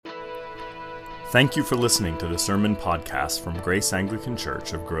Thank you for listening to the Sermon Podcast from Grace Anglican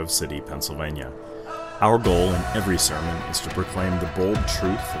Church of Grove City, Pennsylvania. Our goal in every sermon is to proclaim the bold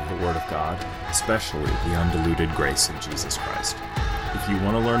truth of the Word of God, especially the undiluted grace of Jesus Christ. If you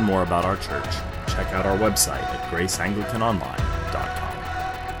want to learn more about our church, check out our website at graceanglicanonline.com.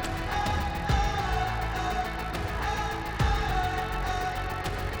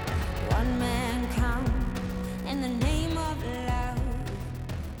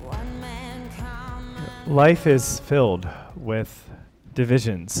 Life is filled with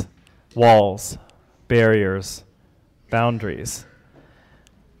divisions, walls, barriers, boundaries.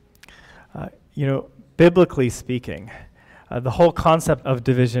 Biblically speaking, the whole concept of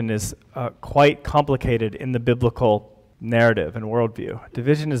division is quite complicated in the biblical narrative and worldview.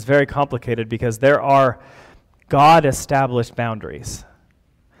 Division is very complicated because there are God-established boundaries,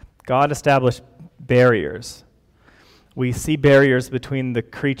 God-established barriers. We see barriers between the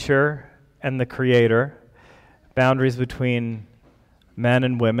creature and the Creator, boundaries between men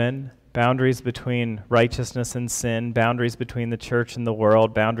and women, boundaries between righteousness and sin, boundaries between the church and the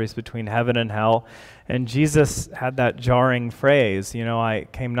world, boundaries between heaven and hell. And Jesus had that jarring phrase, I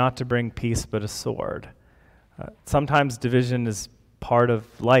came not to bring peace but a sword. Sometimes division is part of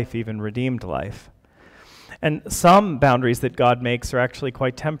life, even redeemed life. And some boundaries that God makes are actually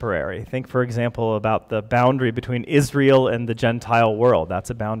quite temporary. Think, for example, about the boundary between Israel and the Gentile world. That's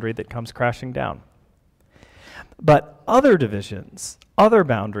a boundary that comes crashing down. But other divisions, other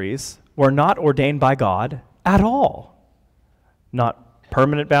boundaries, were not ordained by God at all. Not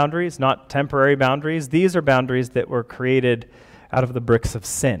permanent boundaries, not temporary boundaries. These are boundaries that were created out of the bricks of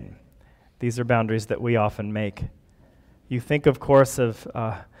sin. These are boundaries that we often make. You think, of course, of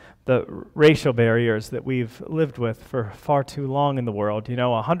the racial barriers that we've lived with for far too long in the world.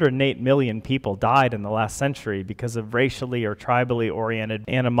 108 million people died in the last century because of racially or tribally oriented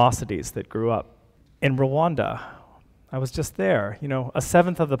animosities that grew up. In Rwanda, I was just there. A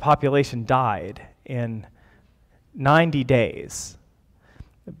seventh of the population died in 90 days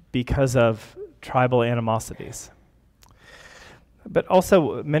because of tribal animosities. But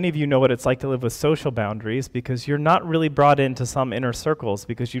also, many of you know what it's like to live with social boundaries because you're not really brought into some inner circles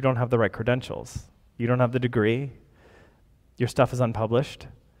because you don't have the right credentials. You don't have the degree. Your stuff is unpublished.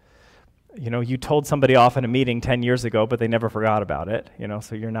 You told somebody off in a meeting 10 years ago, but they never forgot about it,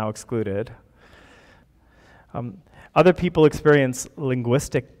 so you're now excluded. Other people experience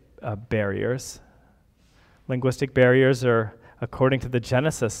linguistic barriers. Linguistic barriers are, according to the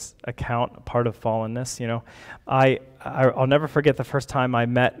Genesis account, part of fallenness. I'll never forget the first time I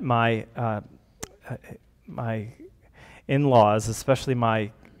met my in-laws, especially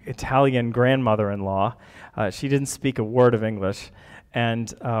my Italian grandmother-in-law. She didn't speak a word of English,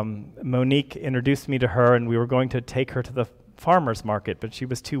 and Monique introduced me to her, and we were going to take her to the farmer's market, but she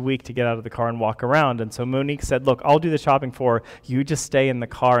was too weak to get out of the car and walk around, and so Monique said, "Look, I'll do the shopping for her. You just stay in the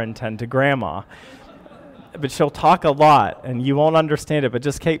car and tend to Grandma." But she'll talk a lot, and you won't understand it, but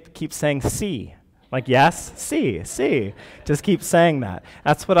just keep saying "si." Like, yes, si. Just keep saying that.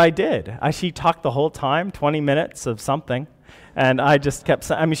 That's what I did. She talked the whole time, 20 minutes of something, and I just kept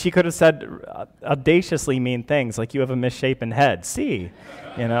saying, she could have said audaciously mean things, like, "You have a misshapen head. Si.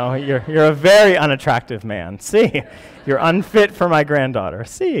 You're a very unattractive man. Si. You're unfit for my granddaughter.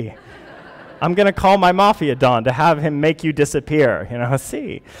 Si. I'm going to call my mafia don to have him make you disappear.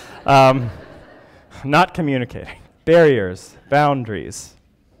 Si. Not communicating. Barriers, boundaries.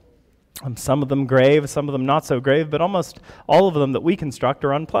 Some of them grave, some of them not so grave, but almost all of them that we construct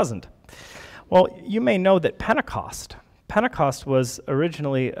are unpleasant. Well, you may know that Pentecost was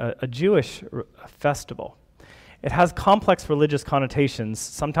originally a Jewish festival. It has complex religious connotations,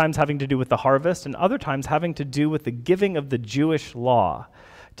 sometimes having to do with the harvest, and other times having to do with the giving of the Jewish law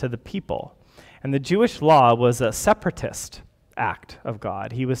to the people. And the Jewish law was a separatist act of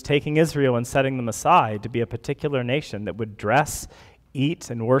God. He was taking Israel and setting them aside to be a particular nation that would dress,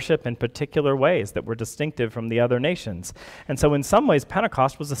 eat, and worship in particular ways that were distinctive from the other nations. And so in some ways,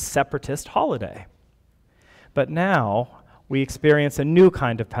 Pentecost was a separatist holiday. But now we experience a new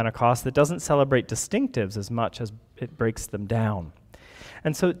kind of Pentecost that doesn't celebrate distinctives as much as it breaks them down.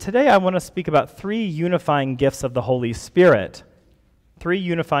 And so today I want to speak about three unifying gifts of the Holy Spirit,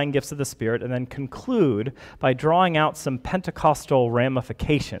 and then conclude by drawing out some Pentecostal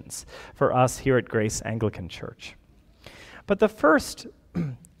ramifications for us here at Grace Anglican Church. But the first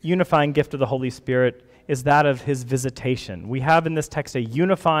unifying gift of the Holy Spirit is that of his visitation. We have in this text a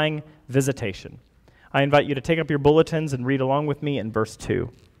unifying visitation. I invite you to take up your bulletins and read along with me in verse 2.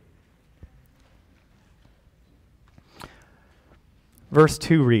 Verse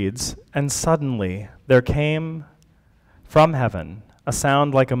 2 reads, "And suddenly there came from heaven a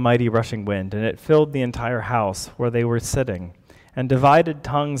sound like a mighty rushing wind, and it filled the entire house where they were sitting. And divided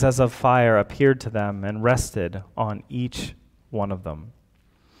tongues as of fire appeared to them and rested on each one of them.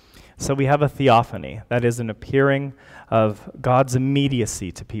 So we have a theophany, that is an appearing of God's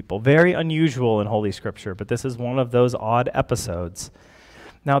immediacy to people. Very unusual in Holy Scripture, but this is one of those odd episodes.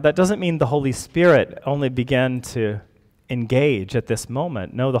 Now, that doesn't mean the Holy Spirit only began to engage at this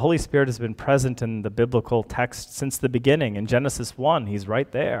moment. No, the Holy Spirit has been present in the biblical text since the beginning. In Genesis 1, he's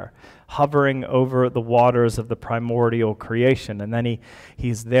right there, hovering over the waters of the primordial creation. And then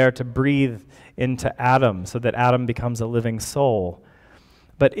he's there to breathe into Adam so that Adam becomes a living soul.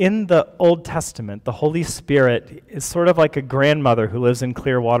 But in the Old Testament, the Holy Spirit is sort of like a grandmother who lives in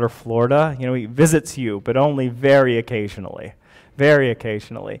Clearwater, Florida. You know, he visits you, but only very occasionally. Very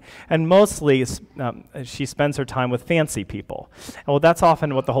occasionally. And mostly she spends her time with fancy people. And well, that's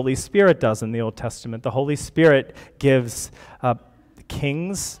often what the Holy Spirit does in the Old Testament. The Holy Spirit gives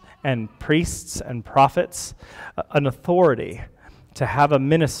kings and priests and prophets an authority to have a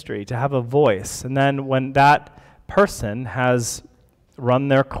ministry, to have a voice. And then when that person has run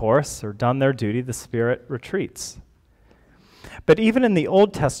their course or done their duty, the Spirit retreats. But even in the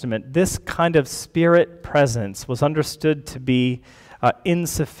Old Testament, this kind of Spirit presence was understood to be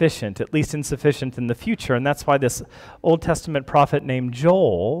insufficient, at least insufficient in the future. And that's why this Old Testament prophet named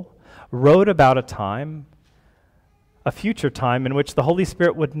Joel wrote about a future time in which the Holy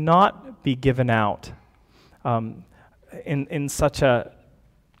Spirit would not be given out in such a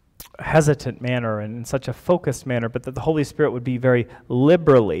hesitant manner and in such a focused manner, but that the Holy Spirit would be very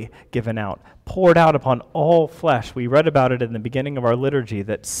liberally given out, poured out upon all flesh. We read about it in the beginning of our liturgy,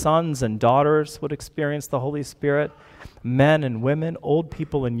 that sons and daughters would experience the Holy Spirit, men and women, old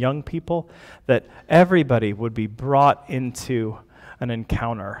people and young people, that everybody would be brought into an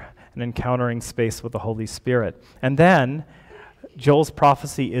encountering space with the Holy Spirit. And then Joel's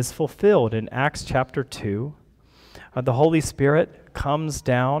prophecy is fulfilled in Acts chapter 2. The Holy Spirit comes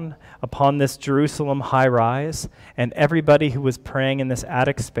down upon this Jerusalem high-rise, and everybody who was praying in this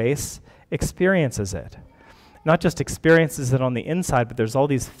attic space experiences it. Not just experiences it on the inside, but there's all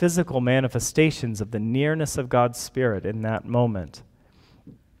these physical manifestations of the nearness of God's Spirit in that moment.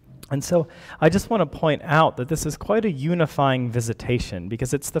 And so I just want to point out that this is quite a unifying visitation,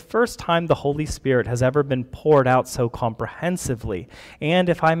 because it's the first time the Holy Spirit has ever been poured out so comprehensively, and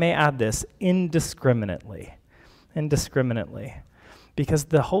if I may add this, indiscriminately. Because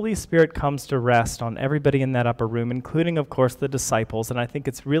the Holy Spirit comes to rest on everybody in that upper room, including, of course, the disciples. And I think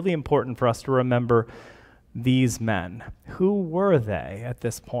it's really important for us to remember these men. Who were they at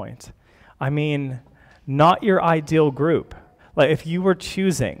this point? I mean, not your ideal group. Like if you were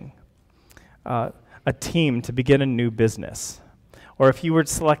choosing a team to begin a new business, or if you were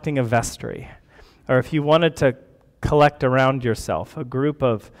selecting a vestry, or if you wanted to collect around yourself a group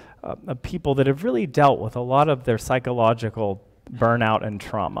of people that have really dealt with a lot of their psychological burnout and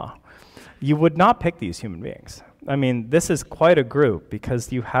trauma, you would not pick these human beings. I mean, this is quite a group,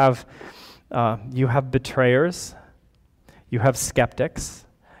 because you have betrayers, you have skeptics,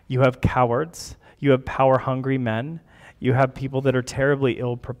 you have cowards, you have power-hungry men, you have people that are terribly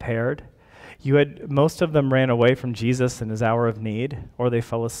ill-prepared. Most of them ran away from Jesus in his hour of need, or they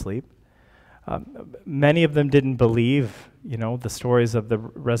fell asleep. Many of them didn't believe, the stories of the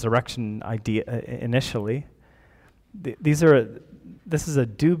resurrection idea initially. This is a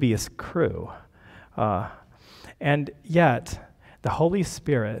dubious crew. And yet, the Holy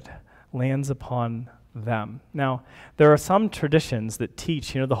Spirit lands upon them. Now, there are some traditions that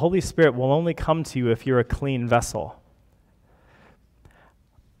teach, the Holy Spirit will only come to you if you're a clean vessel.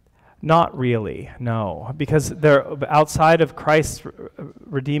 Not really, no, because outside of Christ's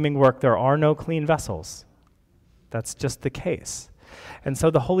redeeming work, there are no clean vessels. That's just the case. And so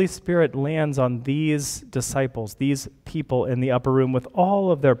the Holy Spirit lands on these disciples, these people in the upper room with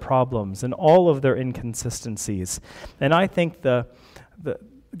all of their problems and all of their inconsistencies. And I think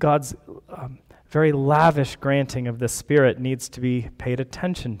God's very lavish granting of the Spirit needs to be paid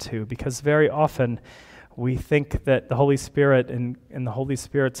attention to, because very often we think that the Holy Spirit and the Holy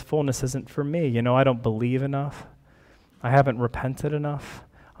Spirit's fullness isn't for me. I don't believe enough. I haven't repented enough.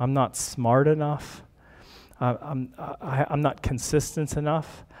 I'm not smart enough. I'm not consistent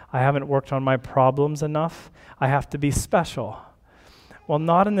enough. I haven't worked on my problems enough. I have to be special. Well,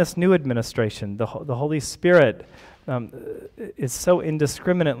 not in this new administration. The Holy Spirit is so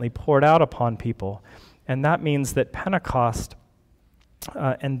indiscriminately poured out upon people, and that means that Pentecost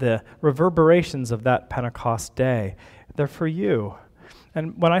and the reverberations of that Pentecost day, they're for you.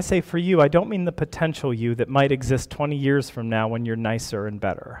 And when I say for you, I don't mean the potential you that might exist 20 years from now when you're nicer and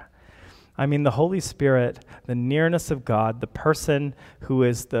better. I mean the Holy Spirit, the nearness of God, the person who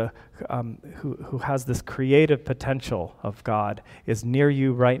is who has this creative potential of God is near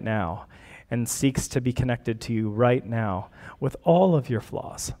you right now and seeks to be connected to you right now with all of your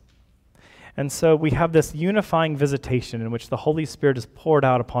flaws. And so we have this unifying visitation in which the Holy Spirit is poured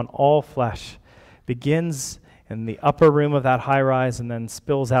out upon all flesh, begins in the upper room of that high rise and then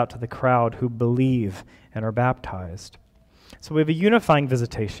spills out to the crowd who believe and are baptized. So we have a unifying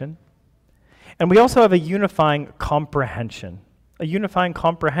visitation. And we also have a unifying comprehension. A unifying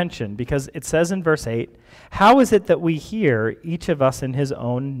comprehension, because it says in verse 8, how is it that we hear, each of us in his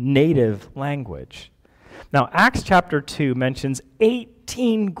own native language? Now, Acts chapter 2 mentions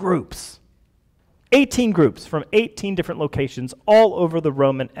 18 groups. 18 groups from 18 different locations all over the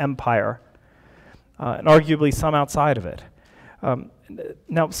Roman Empire, and arguably some outside of it.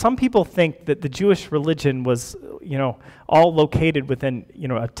 Now, some people think that the Jewish religion was, all located within,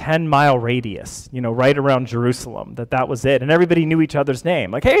 a 10-mile radius, right around Jerusalem, that was it. And everybody knew each other's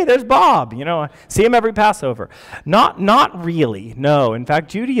name. Like, hey, there's Bob, see him every Passover. Not really, no. In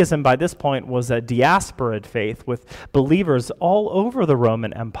fact, Judaism by this point was a diasporid faith with believers all over the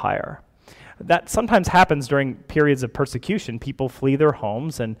Roman Empire. That sometimes happens during periods of persecution. People flee their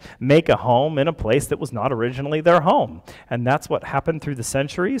homes and make a home in a place that was not originally their home. And that's what happened through the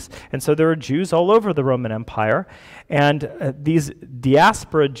centuries. And so there are Jews all over the Roman Empire. And these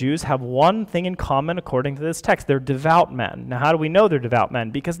diaspora Jews have one thing in common according to this text. They're devout men. Now, how do we know they're devout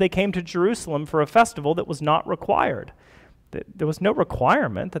men? Because they came to Jerusalem for a festival that was not required. There was no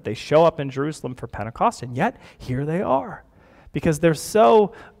requirement that they show up in Jerusalem for Pentecost, and yet here they are. Because they're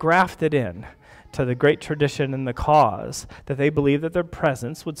so grafted in to the great tradition and the cause that they believe that their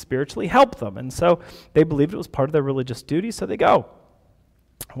presence would spiritually help them. And so they believed it was part of their religious duty, so they go.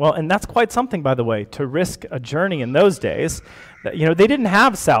 Well, and that's quite something, by the way, to risk a journey in those days. They didn't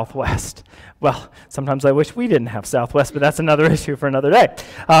have Southwest. Well, sometimes I wish we didn't have Southwest, but that's another issue for another day.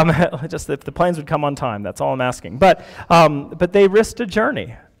 Just if the planes would come on time, that's all I'm asking. But they risked a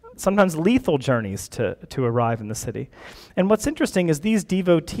journey. Sometimes lethal journeys to arrive in the city. And what's interesting is these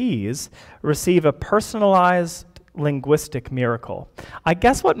devotees receive a personalized linguistic miracle. I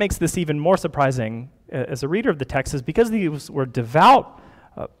guess what makes this even more surprising as a reader of the text is because these were devout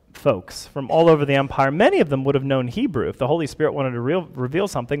folks from all over the empire. Many of them would have known Hebrew. If the Holy Spirit wanted to reveal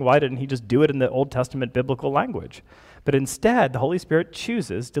something, why didn't he just do it in the Old Testament biblical language? But instead, the Holy Spirit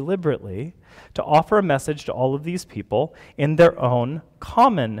chooses deliberately to offer a message to all of these people in their own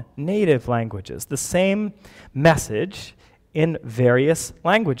common native languages, the same message in various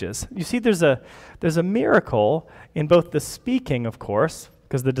languages. You see, there's a miracle in both the speaking, of course,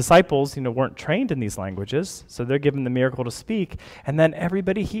 because the disciples, weren't trained in these languages, so they're given the miracle to speak, and then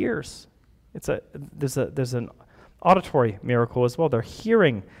everybody hears. There's an auditory miracle as well. They're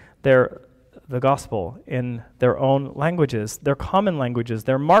hearing the gospel in their own languages, their common languages,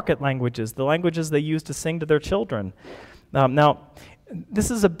 their market languages, the languages they use to sing to their children. Now,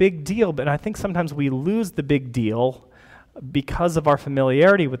 this is a big deal, but I think sometimes we lose the big deal because of our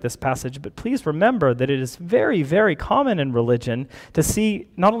familiarity with this passage. But please remember that it is very, very common in religion to see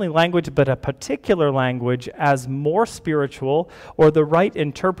not only language, but a particular language as more spiritual or the right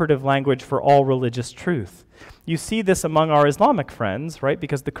interpretive language for all religious truth. You see this among our Islamic friends, right?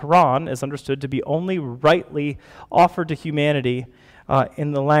 Because the Quran is understood to be only rightly offered to humanity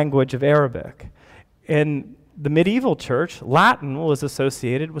in the language of Arabic. In the medieval church, Latin was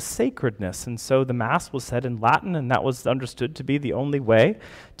associated with sacredness, and so the Mass was said in Latin, and that was understood to be the only way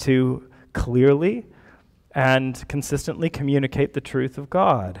to clearly and consistently communicate the truth of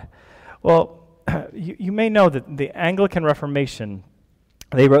God. Well, you may know that the Anglican Reformation,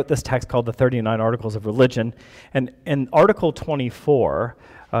 they wrote this text called the 39 Articles of Religion, and in Article 24,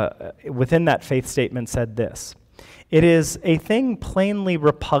 within that faith statement said this: "It is a thing plainly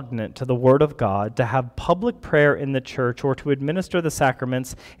repugnant to the Word of God to have public prayer in the church or to administer the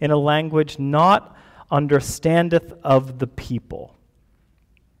sacraments in a language not understandeth of the people."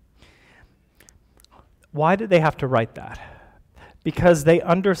 Why did they have to write that? Because they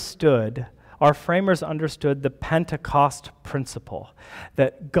understood, our framers understood the Pentecost principle,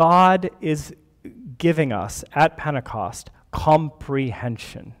 that God is giving us at Pentecost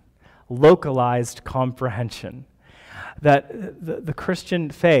comprehension, localized comprehension. That the Christian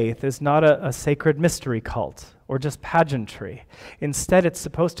faith is not a sacred mystery cult or just pageantry. Instead, it's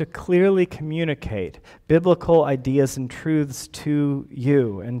supposed to clearly communicate biblical ideas and truths to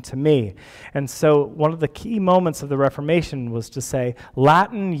you and to me. And so one of the key moments of the Reformation was to say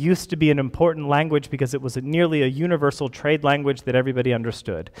Latin used to be an important language because it was nearly a universal trade language that everybody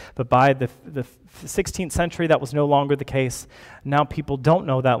understood. But by the 16th century, that was no longer the case. Now people don't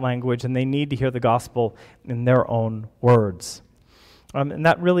know that language, and they need to hear the gospel in their own words. And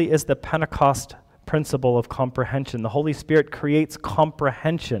that really is the Pentecost principle of comprehension. The Holy Spirit creates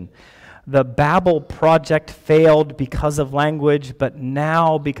comprehension. The Babel project failed because of language, but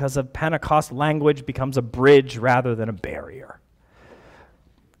now because of Pentecost, language becomes a bridge rather than a barrier.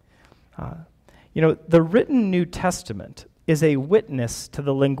 The written New Testament is a witness to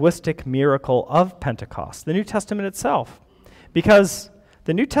the linguistic miracle of Pentecost, the New Testament itself, because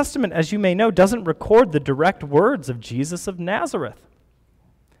the New Testament, as you may know, doesn't record the direct words of Jesus of Nazareth,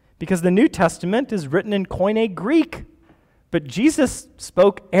 because the New Testament is written in Koine Greek, but Jesus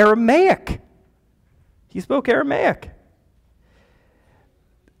spoke Aramaic. He spoke Aramaic.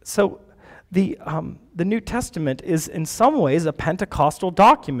 So the New Testament is in some ways a Pentecostal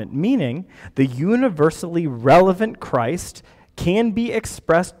document, meaning the universally relevant Christ can be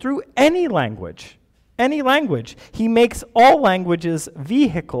expressed through any language. Any language. He makes all languages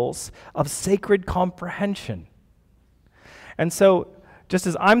vehicles of sacred comprehension. And so, just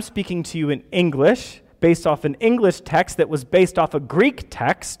as I'm speaking to you in English, based off an English text that was based off a Greek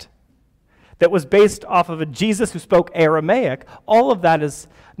text, that was based off of a Jesus who spoke Aramaic, all of that is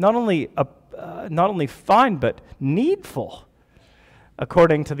not only fine, but needful,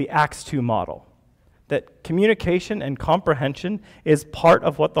 according to the Acts 2 model. That communication and comprehension is part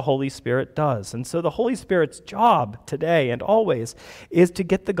of what the Holy Spirit does. And so the Holy Spirit's job today and always is to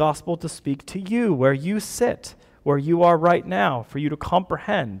get the gospel to speak to you where you sit, where you are right now, for you to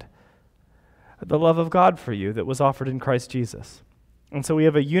comprehend the love of God for you that was offered in Christ Jesus. And so we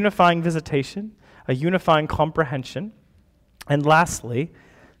have a unifying visitation, a unifying comprehension, and lastly,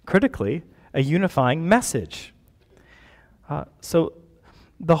 critically, a unifying message. So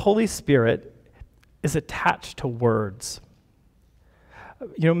the Holy Spirit is attached to words.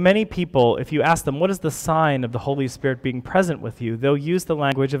 Many people, if you ask them, what is the sign of the Holy Spirit being present with you, they'll use the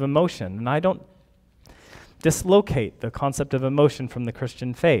language of emotion. And I don't dislocate the concept of emotion from the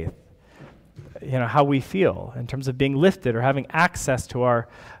Christian faith. How we feel in terms of being lifted or having access to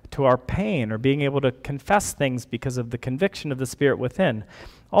our pain or being able to confess things because of the conviction of the Spirit within.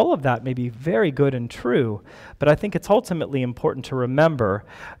 All of that may be very good and true, but I think it's ultimately important to remember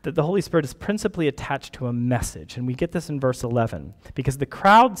that the Holy Spirit is principally attached to a message, and we get this in verse 11, because the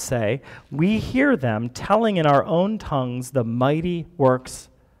crowd say, we hear them telling in our own tongues the mighty works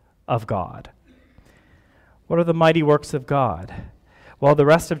of God. What are the mighty works of God? Well, the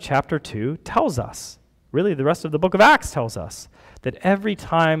rest of chapter 2 tells us, really the rest of the book of Acts tells us, that every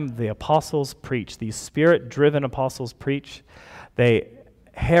time the apostles preach, these Spirit-driven apostles preach, they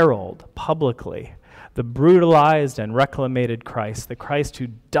herald publicly the brutalized and reclamated Christ, the Christ who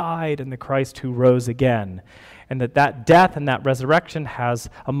died and the Christ who rose again, and that death and that resurrection has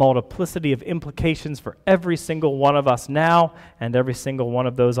a multiplicity of implications for every single one of us now and every single one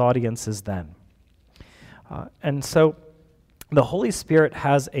of those audiences then. And so the Holy Spirit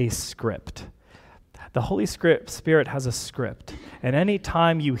has a script. The Holy Spirit has a script. And any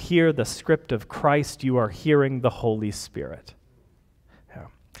time you hear the script of Christ, you are hearing the Holy Spirit. Yeah.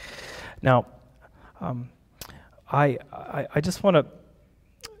 Now, I just want to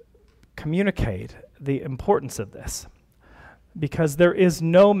communicate the importance of this, because there is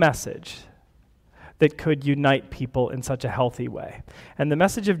no message that could unite people in such a healthy way. And the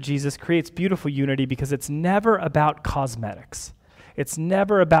message of Jesus creates beautiful unity because it's never about cosmetics. It's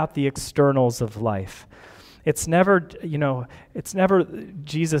never about the externals of life. It's never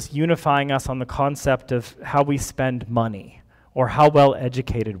Jesus unifying us on the concept of how we spend money, or how well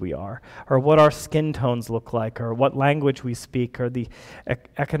educated we are, or what our skin tones look like, or what language we speak, or the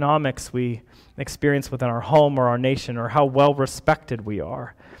economics we experience within our home or our nation, or how well respected we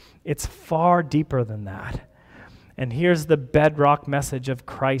are. It's far deeper than that. And here's the bedrock message of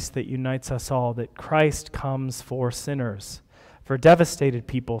Christ that unites us all, that Christ comes for sinners, for devastated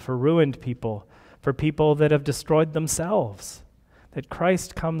people, for ruined people, for people that have destroyed themselves. That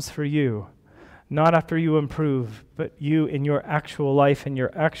Christ comes for you, not after you improve, but you in your actual life, in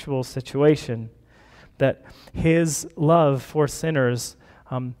your actual situation. That his love for sinners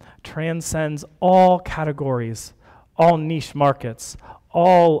transcends all categories, all niche markets,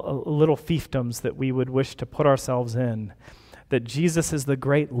 all little fiefdoms that we would wish to put ourselves in. That Jesus is the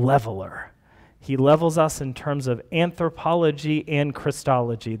great leveler. He levels us in terms of anthropology and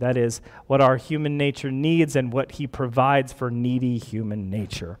Christology. That is, what our human nature needs and what he provides for needy human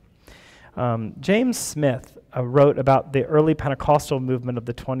nature. James Smith wrote about the early Pentecostal movement of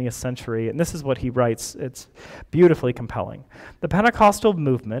the 20th century, and this is what he writes. It's beautifully compelling. The Pentecostal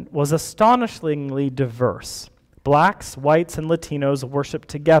movement was astonishingly diverse. Blacks, whites, and Latinos worshiped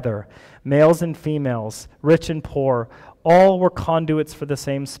together, males and females, rich and poor. All were conduits for the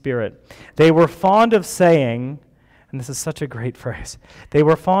same Spirit. They were fond of saying, and this is such a great phrase, they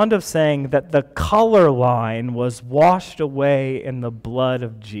were fond of saying that the color line was washed away in the blood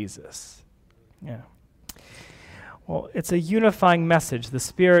of Jesus. Yeah. Well, it's a unifying message. The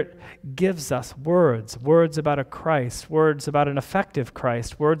Spirit gives us words about a Christ, words about an effective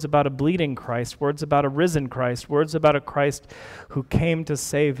Christ, words about a bleeding Christ, words about a risen Christ, words about a Christ who came to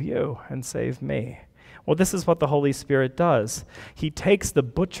save you and save me. Well, this is what the Holy Spirit does. He takes the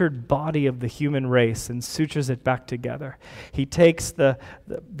butchered body of the human race and sutures it back together. He takes the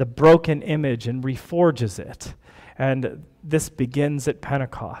broken image and reforges it. And this begins at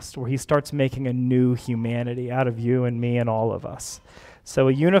Pentecost, where he starts making a new humanity out of you and me and all of us. So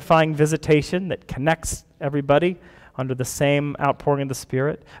a unifying visitation that connects everybody under the same outpouring of the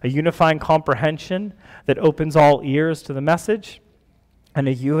Spirit, a unifying comprehension that opens all ears to the message, and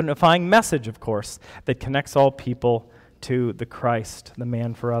a unifying message, of course, that connects all people to the Christ, the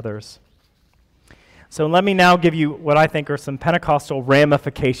man for others. So let me now give you what I think are some Pentecostal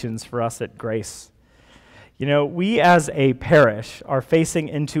ramifications for us at Grace. You know, we as a parish are facing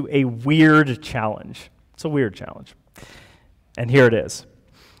into a weird challenge. It's a weird challenge. And here it is.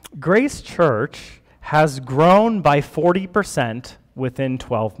 Grace Church has grown by 40% within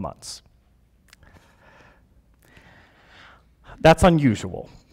 12 months. That's unusual.